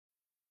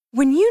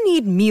When you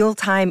need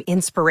mealtime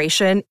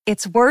inspiration,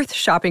 it's worth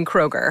shopping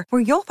Kroger,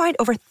 where you'll find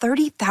over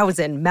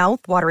 30,000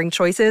 mouth-watering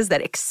choices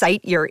that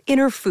excite your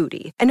inner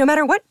foodie. And no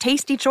matter what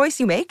tasty choice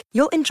you make,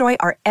 you'll enjoy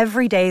our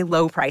everyday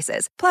low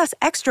prices, plus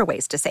extra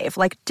ways to save,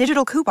 like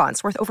digital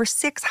coupons worth over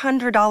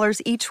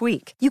 $600 each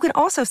week. You can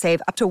also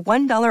save up to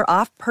 $1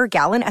 off per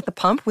gallon at the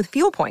pump with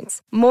fuel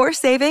points. More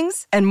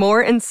savings and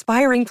more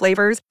inspiring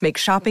flavors make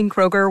shopping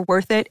Kroger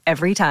worth it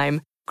every time.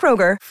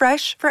 Kroger,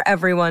 fresh for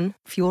everyone.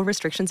 Fuel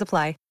restrictions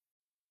apply.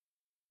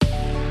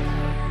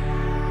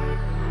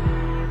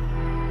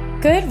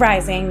 Good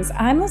Risings,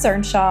 I'm Liz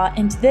Earnshaw,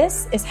 and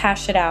this is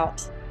Hash It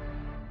Out.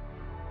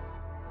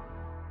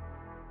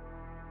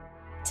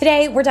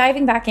 Today, we're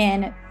diving back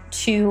in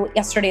to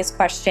yesterday's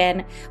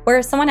question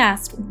where someone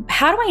asked,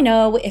 how do I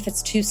know if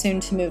it's too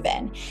soon to move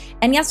in?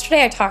 And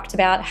yesterday I talked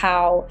about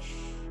how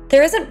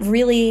there isn't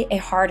really a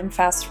hard and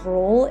fast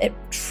rule. It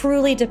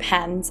truly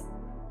depends.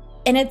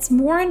 And it's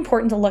more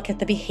important to look at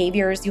the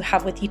behaviors you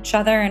have with each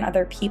other and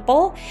other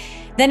people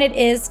than it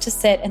is to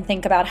sit and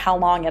think about how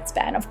long it's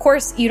been. Of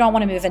course, you don't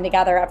want to move in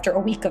together after a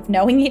week of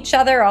knowing each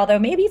other, although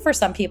maybe for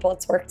some people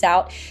it's worked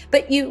out,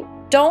 but you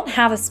don't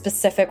have a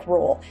specific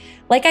rule.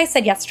 Like I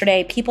said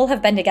yesterday, people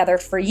have been together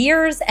for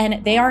years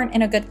and they aren't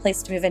in a good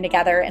place to move in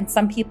together. And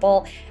some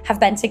people have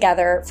been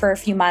together for a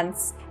few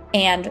months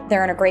and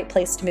they're in a great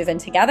place to move in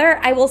together.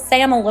 I will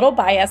say I'm a little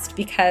biased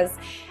because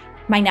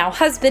my now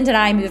husband and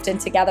I moved in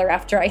together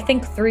after I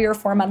think 3 or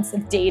 4 months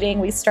of dating.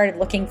 We started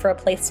looking for a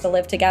place to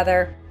live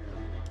together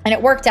and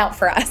it worked out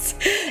for us.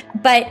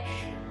 But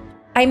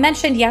I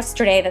mentioned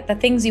yesterday that the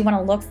things you want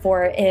to look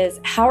for is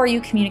how are you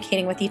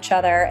communicating with each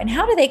other and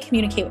how do they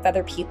communicate with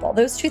other people?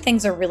 Those two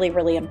things are really,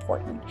 really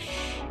important.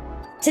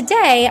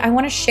 Today, I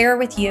want to share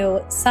with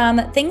you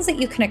some things that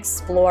you can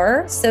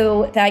explore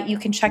so that you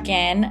can check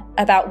in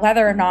about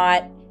whether or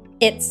not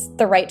it's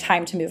the right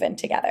time to move in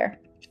together.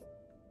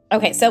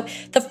 Okay, so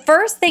the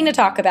first thing to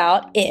talk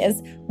about is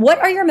what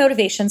are your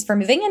motivations for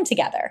moving in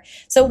together?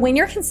 So when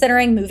you're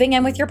considering moving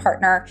in with your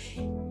partner,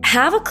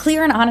 have a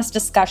clear and honest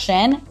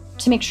discussion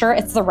to make sure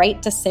it's the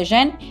right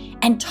decision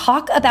and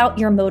talk about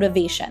your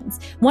motivations.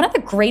 One of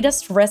the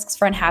greatest risks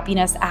for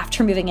unhappiness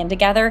after moving in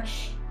together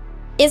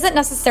isn't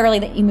necessarily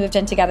that you moved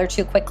in together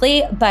too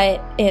quickly,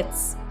 but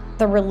it's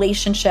the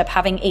relationship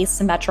having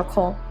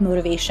asymmetrical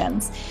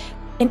motivations.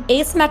 An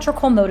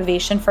asymmetrical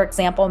motivation, for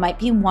example, might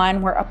be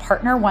one where a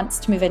partner wants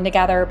to move in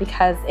together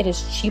because it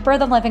is cheaper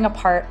than living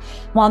apart,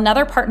 while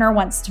another partner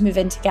wants to move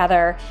in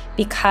together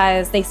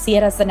because they see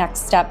it as the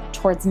next step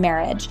towards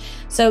marriage.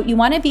 So you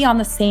want to be on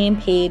the same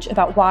page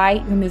about why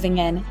you're moving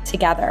in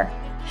together.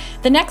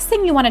 The next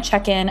thing you want to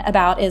check in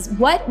about is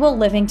what will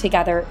living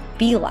together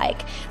be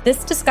like?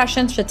 This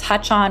discussion should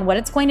touch on what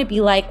it's going to be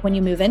like when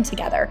you move in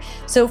together.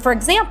 So for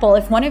example,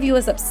 if one of you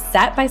is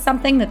upset by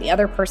something that the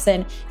other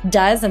person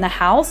does in the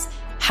house,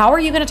 how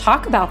are you going to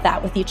talk about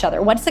that with each other?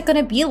 What's it going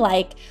to be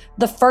like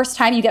the first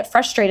time you get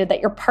frustrated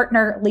that your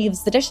partner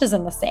leaves the dishes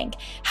in the sink?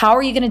 How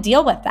are you going to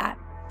deal with that?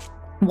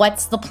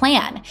 What's the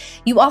plan?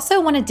 You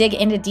also want to dig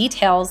into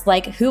details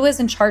like who is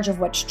in charge of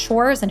which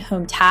chores and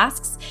home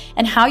tasks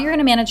and how you're going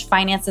to manage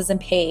finances and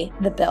pay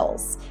the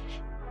bills.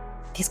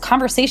 These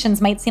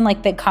conversations might seem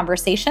like big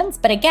conversations,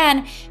 but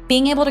again,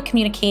 being able to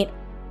communicate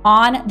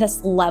on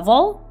this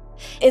level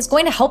is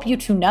going to help you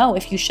to know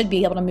if you should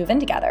be able to move in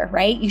together,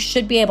 right? You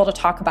should be able to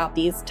talk about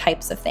these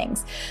types of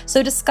things.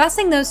 So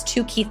discussing those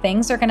two key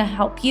things are going to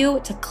help you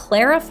to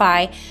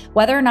clarify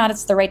whether or not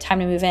it's the right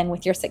time to move in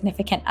with your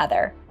significant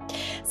other.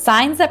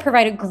 Signs that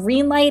provide a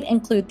green light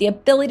include the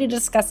ability to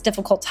discuss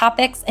difficult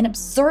topics and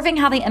observing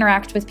how they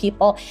interact with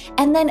people,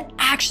 and then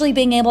actually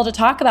being able to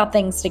talk about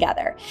things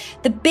together.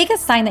 The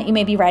biggest sign that you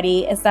may be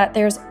ready is that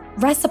there's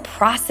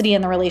reciprocity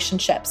in the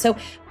relationship. So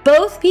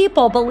both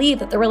people believe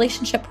that the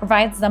relationship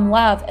provides them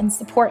love and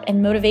support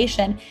and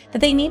motivation,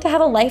 that they need to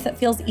have a life that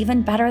feels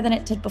even better than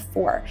it did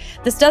before.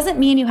 This doesn't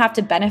mean you have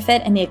to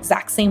benefit in the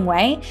exact same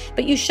way,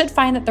 but you should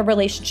find that the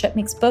relationship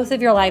makes both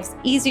of your lives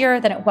easier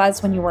than it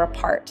was when you were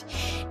apart.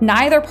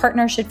 Neither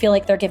partner should feel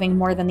like they're giving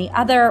more than the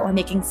other or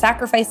making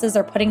sacrifices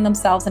or putting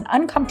themselves in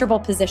uncomfortable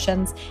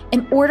positions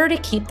in order to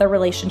keep the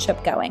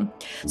relationship going.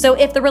 So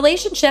if the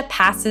relationship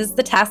passes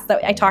the test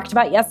that I talked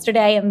about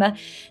yesterday and the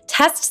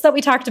tests that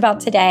we talked about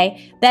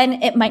today,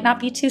 then it might not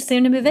be too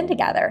soon to move in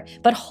together.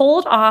 But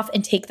hold off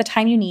and take the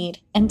time you need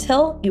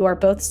until you are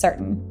both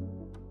certain.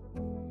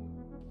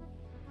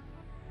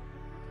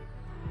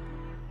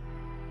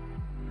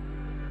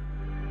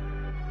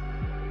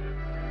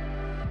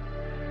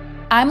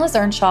 I'm Liz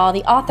Earnshaw,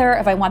 the author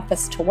of I Want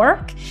This to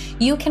Work.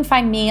 You can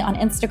find me on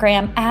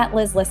Instagram at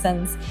Liz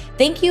Listens.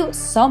 Thank you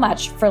so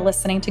much for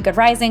listening to Good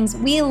Risings.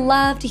 We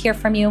love to hear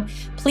from you.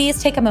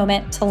 Please take a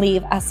moment to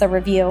leave us a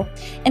review.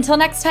 Until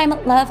next time,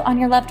 love on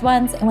your loved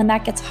ones. And when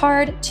that gets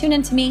hard, tune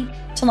into me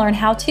to learn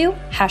how to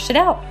hash it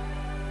out.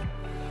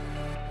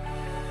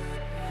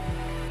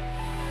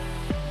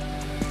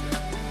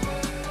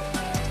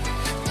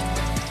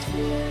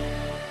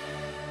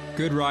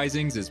 Good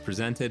Risings is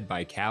presented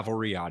by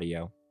Cavalry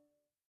Audio.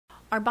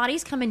 Our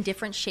bodies come in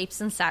different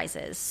shapes and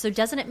sizes, so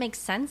doesn't it make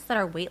sense that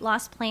our weight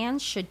loss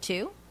plans should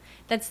too?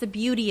 That's the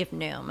beauty of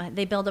Noom.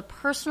 They build a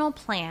personal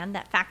plan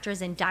that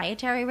factors in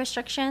dietary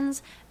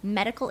restrictions,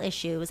 medical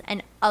issues,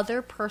 and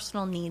other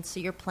personal needs so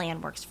your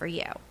plan works for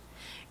you.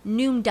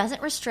 Noom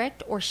doesn't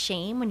restrict or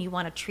shame when you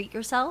want to treat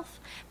yourself.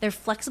 Their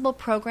flexible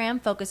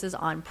program focuses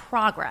on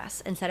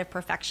progress instead of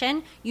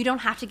perfection. You don't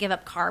have to give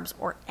up carbs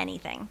or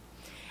anything.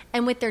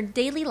 And with their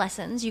daily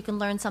lessons, you can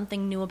learn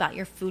something new about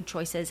your food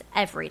choices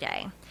every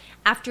day.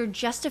 After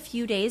just a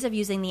few days of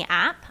using the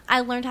app,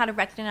 I learned how to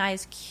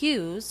recognize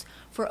cues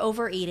for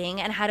overeating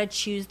and how to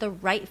choose the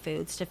right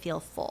foods to feel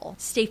full.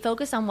 Stay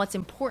focused on what's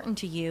important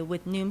to you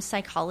with Noom's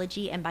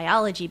psychology and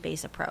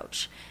biology-based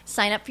approach.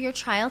 Sign up for your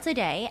trial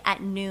today at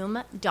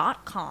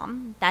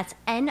Noom.com. That's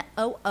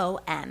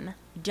Noom.com.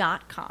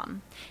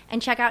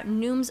 And check out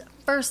Noom's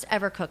first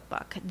ever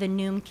cookbook, The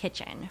Noom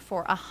Kitchen,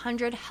 for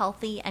 100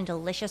 healthy and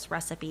delicious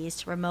recipes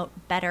to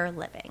promote better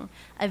living.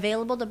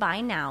 Available to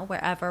buy now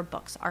wherever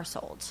books are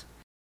sold.